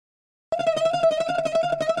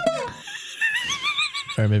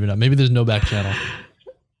Or maybe not. Maybe there's no back channel.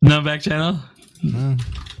 No back channel? No.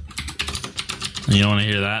 You don't want to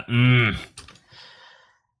hear that?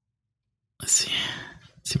 Let's see.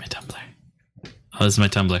 Let's see my Tumblr. Oh, this is my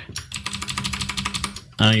Tumblr.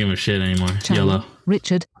 I don't give a shit anymore. Channel. YOLO.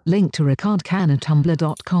 Richard, link to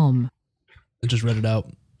recordcannatumblr.com. I just read it out.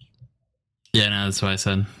 Yeah, no, that's why I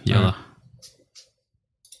said YOLO. Right.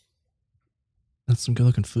 That's some good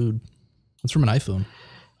looking food. That's from an iPhone.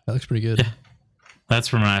 That looks pretty good. Yeah. That's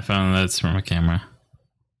from an iPhone. That's from a camera.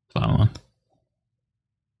 Bottom one.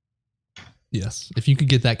 Yes. If you could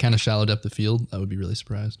get that kind of shallow depth of field, I would be really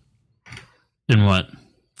surprised. In what?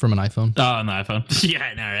 From an iPhone. Oh, on the iPhone. Yeah,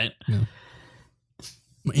 I know, right? Yeah.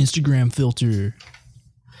 My Instagram filter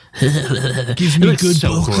gives me good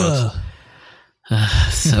so bokeh.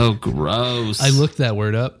 So gross. I looked that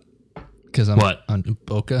word up because I'm what? On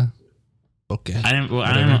bokeh. Bokeh. I didn't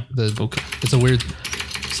know. Bokeh. It's a weird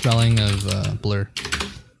spelling of blur.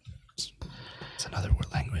 It's another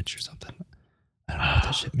word language or something. I don't know what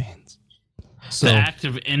that shit means. So, the act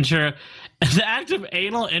of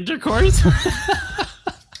anal intercourse.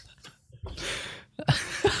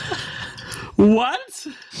 What?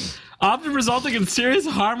 Often resulting in serious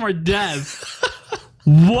harm or death.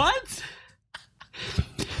 What?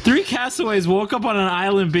 3 castaways woke up on an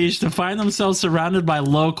island beach to find themselves surrounded by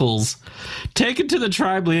locals. Taken to the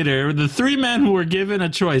tribe leader, the 3 men who were given a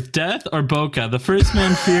choice, death or bokeh. The first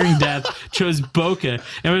man, fearing death, chose bokeh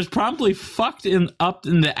and was promptly fucked up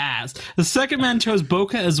in the ass. The second man chose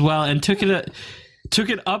bokeh as well and took it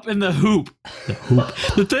up in the hoop.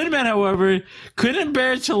 The third man, however, couldn't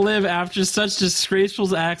bear to live after such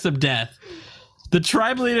disgraceful acts of death. The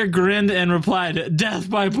tribe leader grinned and replied, "Death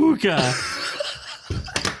by bokeh."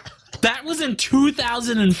 That was in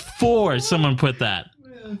 2004. Someone put that.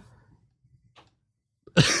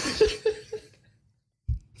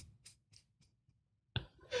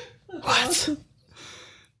 What?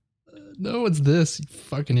 no, it's this, you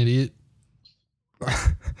fucking idiot.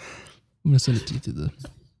 I'm gonna send it to you through the.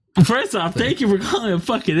 First off, thank you for calling it a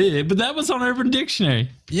fucking idiot, but that was on Urban Dictionary.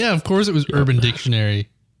 Yeah, of course it was Urban Dictionary.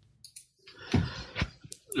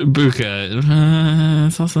 Buka.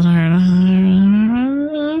 It's also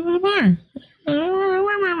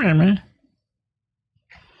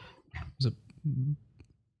Is it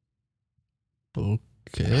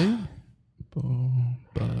bokeh?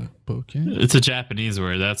 Bokeh? It's a Japanese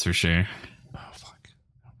word, that's for sure. Oh, fuck. I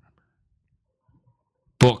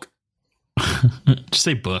Book. Just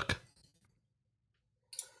say book.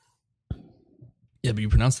 Yeah, but you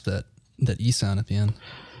pronounced that E sound at the end.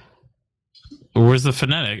 Where's the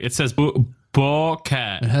phonetic? It says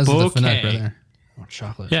bokeh. It has the Bokeh. phonetic right there. Oh,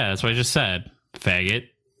 chocolate. Yeah, that's what I just said. Faggot.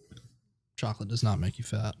 Chocolate does not make you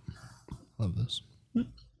fat. Love this. No.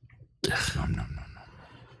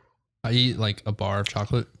 I eat like a bar of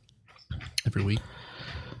chocolate every week.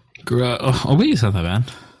 A week's not that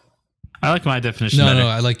bad. I like my definition better. No,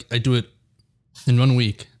 I do it in 1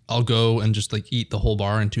 week. I'll go and just like eat the whole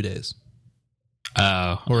bar in 2 days.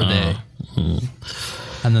 Or a day.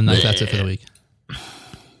 And then that's it for the week.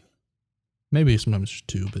 Maybe sometimes just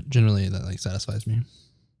 2, but generally that like satisfies me.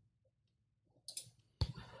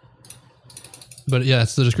 But yeah,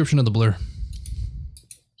 it's the description of the blur.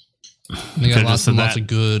 And they got lots and lots of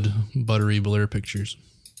good buttery blur pictures.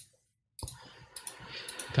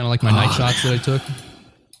 Kind of like my night shots that I took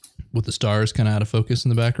with the stars kind of out of focus in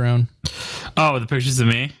the background. Oh, the pictures of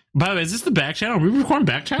me. By the way, is this the back channel? Are we recording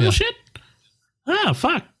back channel shit? Oh,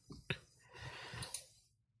 fuck.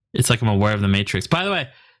 It's like I'm aware of the Matrix. By the way,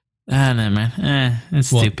 no, man. It's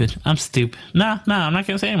stupid. I'm stupid. No, I'm not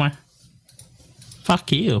going to say anymore.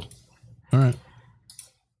 Fuck you. All right.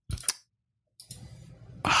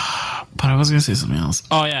 But I was going to say something else.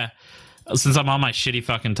 Oh, yeah. Since I'm on my shitty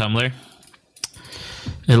fucking Tumblr,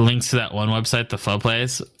 it links to that one website, the Pho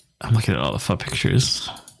Place. I'm looking at all the pho pictures.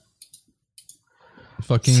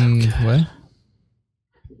 Fucking what?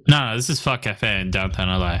 No, this is Fuck Cafe in downtown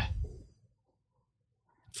LA.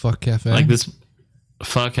 Fuck Cafe? Like this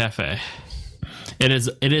Fuck Cafe. It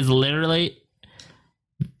is literally,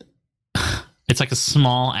 it's like a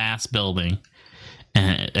small ass building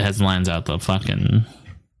and it has lines out the fucking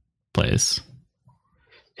place.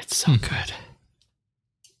 It's so good.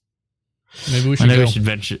 Maybe we should go. We should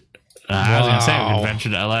venture. I was gonna say we could venture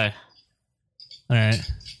to LA. All right.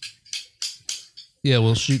 Yeah,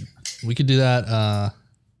 we'll shoot. We could do that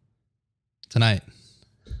tonight.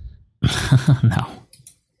 No.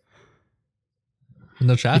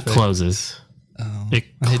 No traffic. It closes. Oh, It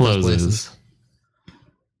I hate those closes. places.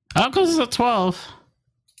 Oh, it closes at 12.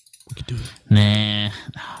 We could do it. Nah. No.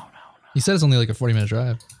 He said it's only like a 40-minute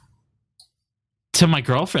drive. To my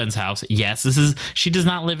girlfriend's house. Yes, she does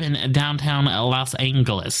not live in downtown Los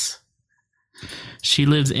Angeles. She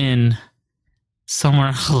lives in somewhere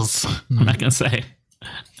else. I'm not gonna say.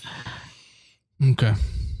 Okay.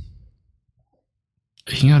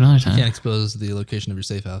 You can go another time. You can't expose the location of your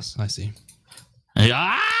safe house. I see.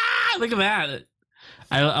 Look at that.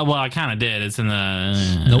 I kind of did. It's in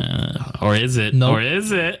the... Nope. Or is it? Nope. Or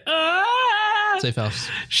is it? Safe house.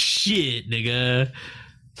 Shit, nigga.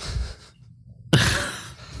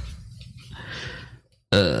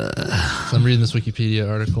 So I'm reading this Wikipedia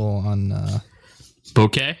article on...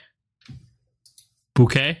 Bouquet?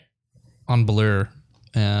 On Blur.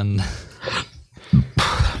 And...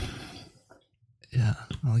 yeah,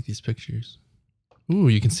 I like these pictures. Ooh,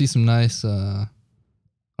 you can see some nice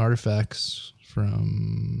artifacts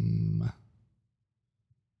from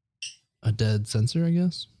a dead sensor, I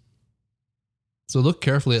guess. So look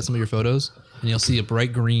carefully at some of your photos, and you'll see a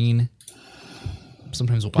bright green,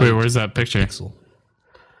 sometimes white. Wait, where's that picture? Pixel.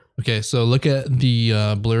 Okay, so look at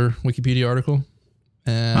the Blur Wikipedia article,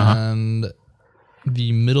 and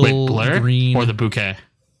the middle Blur green, or the bouquet,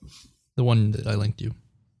 the one that I linked you.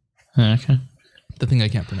 Okay. The thing I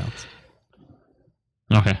can't pronounce.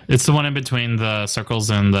 Okay, it's the one in between the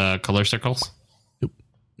circles and the color circles. Yep.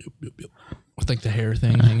 With like the hair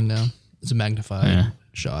thing hanging down. It's a magnified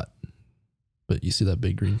shot, but you see that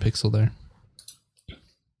big green pixel there.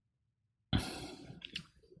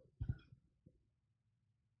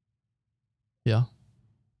 Yeah.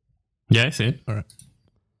 Yeah, I see it. All right.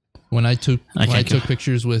 When I took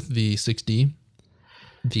pictures with the 6D,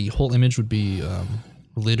 the whole image would be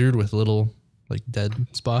littered with little like dead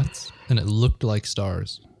spots, and it looked like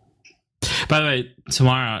stars. By the way,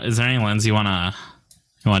 tomorrow, is there any lens you wanna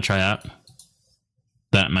try out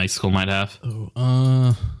that my school might have?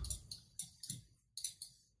 Oh,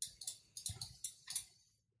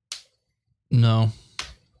 no.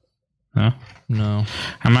 No. No.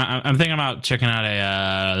 I'm thinking about checking out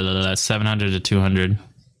a 700 to 200.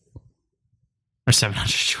 Or 700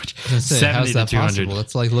 to 200. 70 how's to that 200. possible?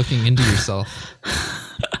 It's like looking into yourself.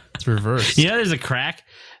 It's reversed. You know, there's a crack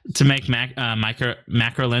to make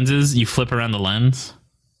macro lenses. You flip around the lens.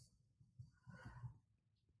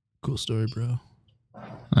 Cool story, bro.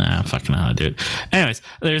 I fucking know how to do it. Anyways,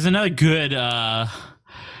 there's another good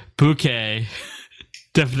bouquet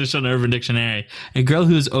definition on Urban Dictionary. A girl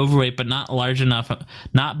who is overweight but not large enough,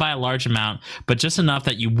 not by a large amount, but just enough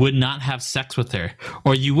that you would not have sex with her.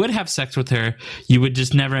 Or you would have sex with her, you would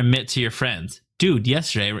just never admit to your friends. Dude,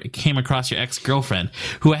 yesterday I came across your ex-girlfriend,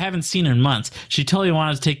 who I haven't seen in months. She totally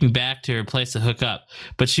wanted to take me back to her place to hook up,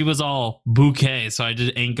 but she was all bouquet, so I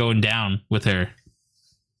just ain't going down with her.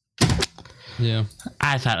 Yeah.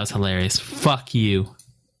 I thought it was hilarious. Fuck you.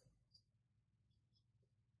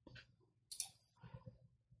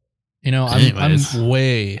 You know, I'm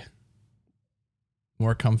way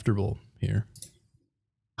more comfortable here.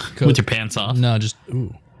 With your pants off? No, just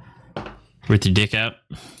ooh. With your dick out?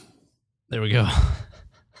 There we go.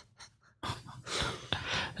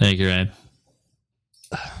 Thank you, Ryan.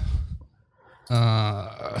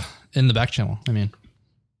 In the back channel. I mean,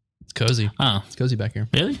 it's cozy. Oh, it's cozy back here.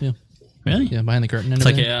 Really? Yeah. Really? Yeah, behind the curtain. It's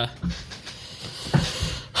like a.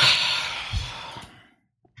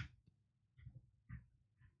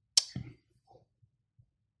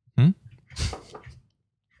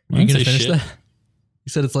 Are you gonna finish that? You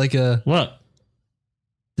said it's like a... What?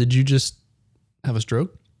 Did you just have a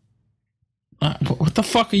stroke? What the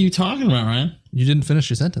fuck are you talking about, Ryan? You didn't finish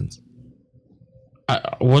your sentence.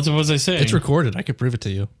 What was I saying? It's recorded. I could prove it to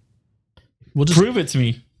you. We'll just prove it to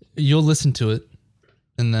me. You'll listen to it,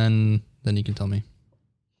 and then you can tell me.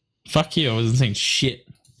 Fuck you. I wasn't saying shit.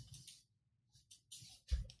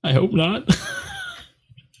 I hope not.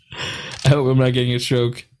 I hope I'm not getting a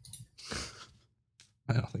stroke.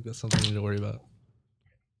 I don't think that's something you need to worry about.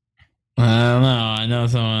 I don't know. I know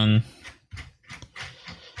someone.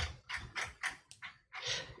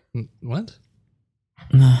 What?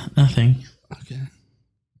 No, nothing. Okay.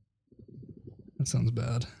 That sounds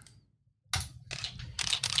bad.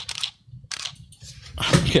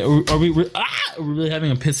 Okay, are we really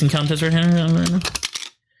having a pissing contest right now?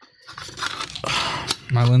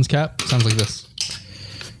 My lens cap sounds like this.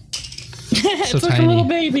 It's so like tiny. a little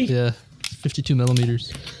baby. Yeah, 52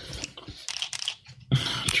 millimeters.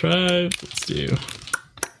 Try. Let's do.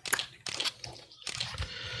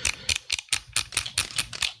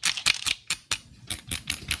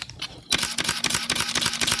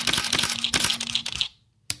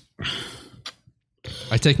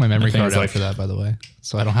 I take my memory card out for that, by the way,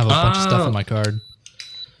 so I don't have a bunch of stuff on my card.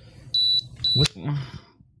 What?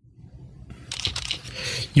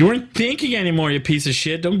 You weren't thinking anymore, you piece of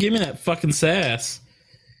shit. Don't give me that fucking sass.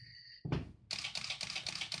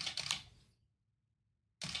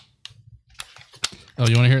 Oh,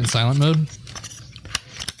 you want to hear it in silent mode?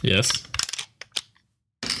 Yes.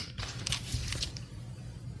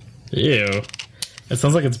 Ew. It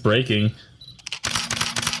sounds like it's breaking.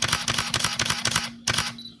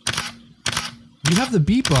 You have the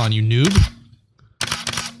beep on, you noob.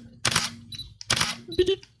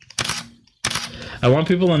 I want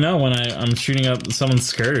people to know when I'm shooting up someone's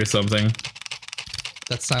skirt or something.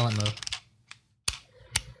 That's silent mode.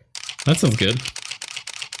 That sounds good.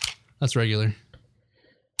 That's regular.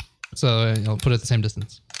 So I'll put it at the same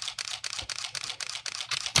distance.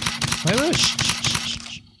 Wait.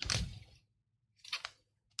 Shh.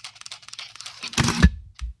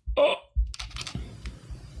 Oh.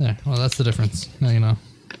 There. Well, that's the difference. Now you know.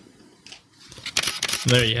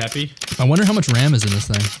 There, you happy? I wonder how much RAM is in this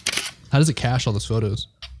thing. How does it cache all those photos?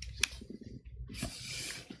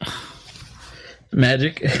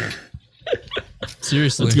 Magic.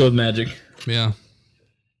 Seriously. Let's go with magic. Yeah. I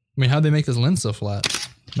mean, how'd they make this lens so flat?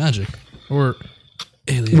 Magic. Or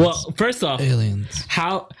aliens. Well, first off, aliens.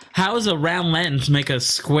 How does a round lens make a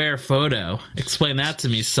square photo? Explain that to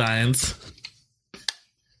me, science.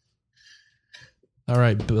 All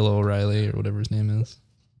right, Bill O'Reilly or whatever his name is.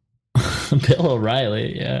 Bill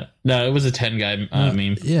O'Reilly, yeah. No, it was a 10 guy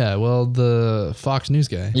meme. Yeah, well, the Fox News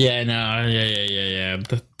guy. Yeah, no, yeah.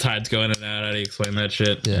 The tide's going in and out. How do you explain that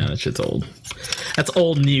shit? Yeah, that shit's old. That's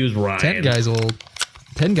old news, Ryan. 10 guy's old.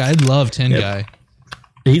 10 guy, I'd love 10 guy.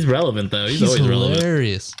 He's relevant, though. He's always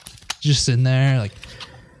hilarious. Relevant. Just sitting there, like...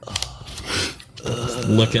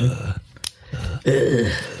 looking.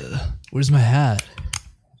 Where's my hat?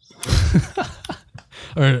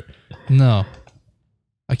 Or, no.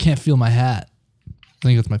 I can't feel my hat. I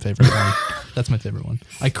think that's my favorite one. That's my favorite one.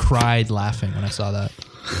 I cried laughing when I saw that.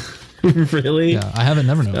 Really? Yeah, I haven't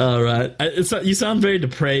never known. All right. You sound very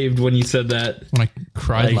depraved when you said that. When I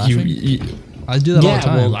cried laughing? I do that all the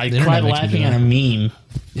time. Well, I cried laughing at a meme.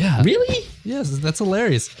 Yeah. Really? Yes, that's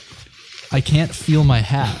hilarious. I can't feel my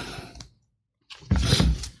hat.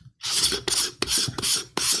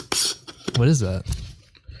 What is that?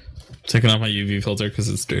 Taking off my UV filter because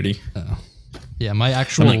it's dirty. Oh. Yeah, my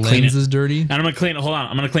actual lens is dirty. And I'm going to clean it. Hold on.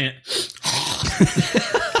 I'm going to clean it.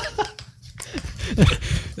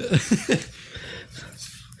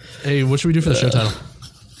 Hey, what should we do for the show title?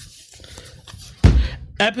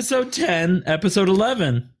 Episode 10, episode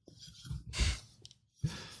 11.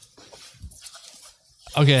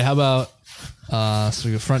 Okay, how about so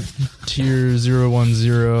we go Frontier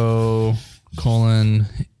 010 colon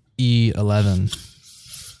E11.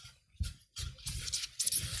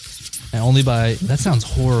 And only by... That sounds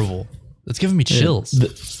horrible. That's giving me chills.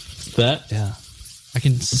 That? Yeah. I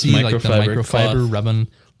can see like the microfiber rubbing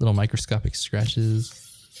little microscopic scratches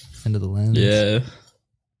into the lens. Yeah.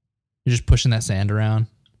 You're just pushing that sand around.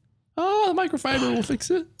 Oh, the microfiber will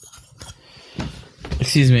fix it.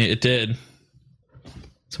 Excuse me, it did.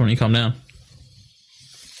 So when you calm down.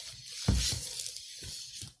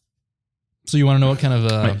 So you want to know what kind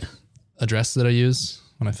of address that I use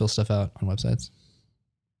when I fill stuff out on websites?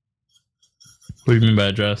 What do you mean by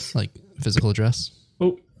address? Like physical address.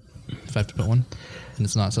 Oh. If I have to put one. And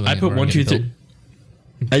it's not something I put 1, 2, 3.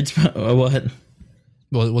 What?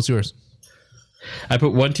 Well, what's yours? I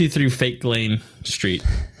put 123 Fake Lane Street.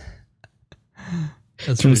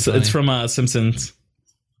 That's funny. It's from Simpsons.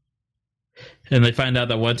 And they find out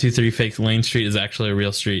that 123 Fake Lane Street is actually a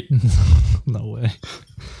real street. No way.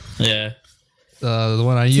 Yeah. The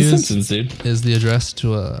one I use Simpsons, dude. is the address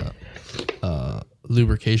to a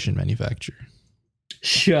lubrication manufacturer.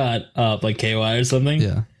 Shut up, like KY or something?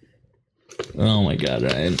 Yeah. Oh my god,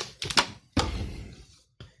 Ryan.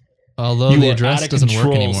 Although the address doesn't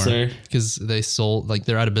work anymore sir. Because they sold, like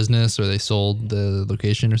they're out of business or they sold the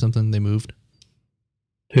location or something. They moved.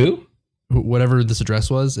 Who? Whatever this address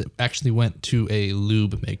was, it actually went to a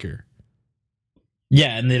lube maker.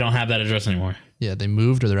 Yeah, and they don't have that address anymore. Yeah, they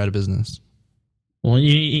moved or they're out of business. Well,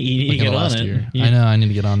 you need to get on it. I know, I need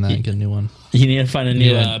to get on that and get a new one. You need to find a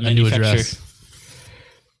new manufacturer. Address.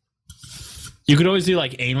 You could always do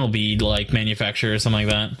like anal bead like manufacturer or something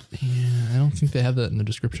like that. Yeah, I don't think they have that in the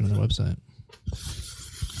description of their website.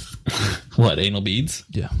 What, anal beads?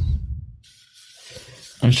 Yeah.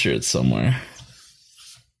 I'm sure it's somewhere.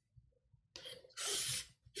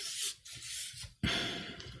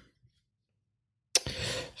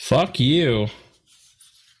 Fuck you.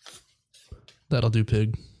 That'll do,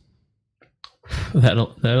 pig.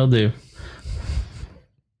 That'll do.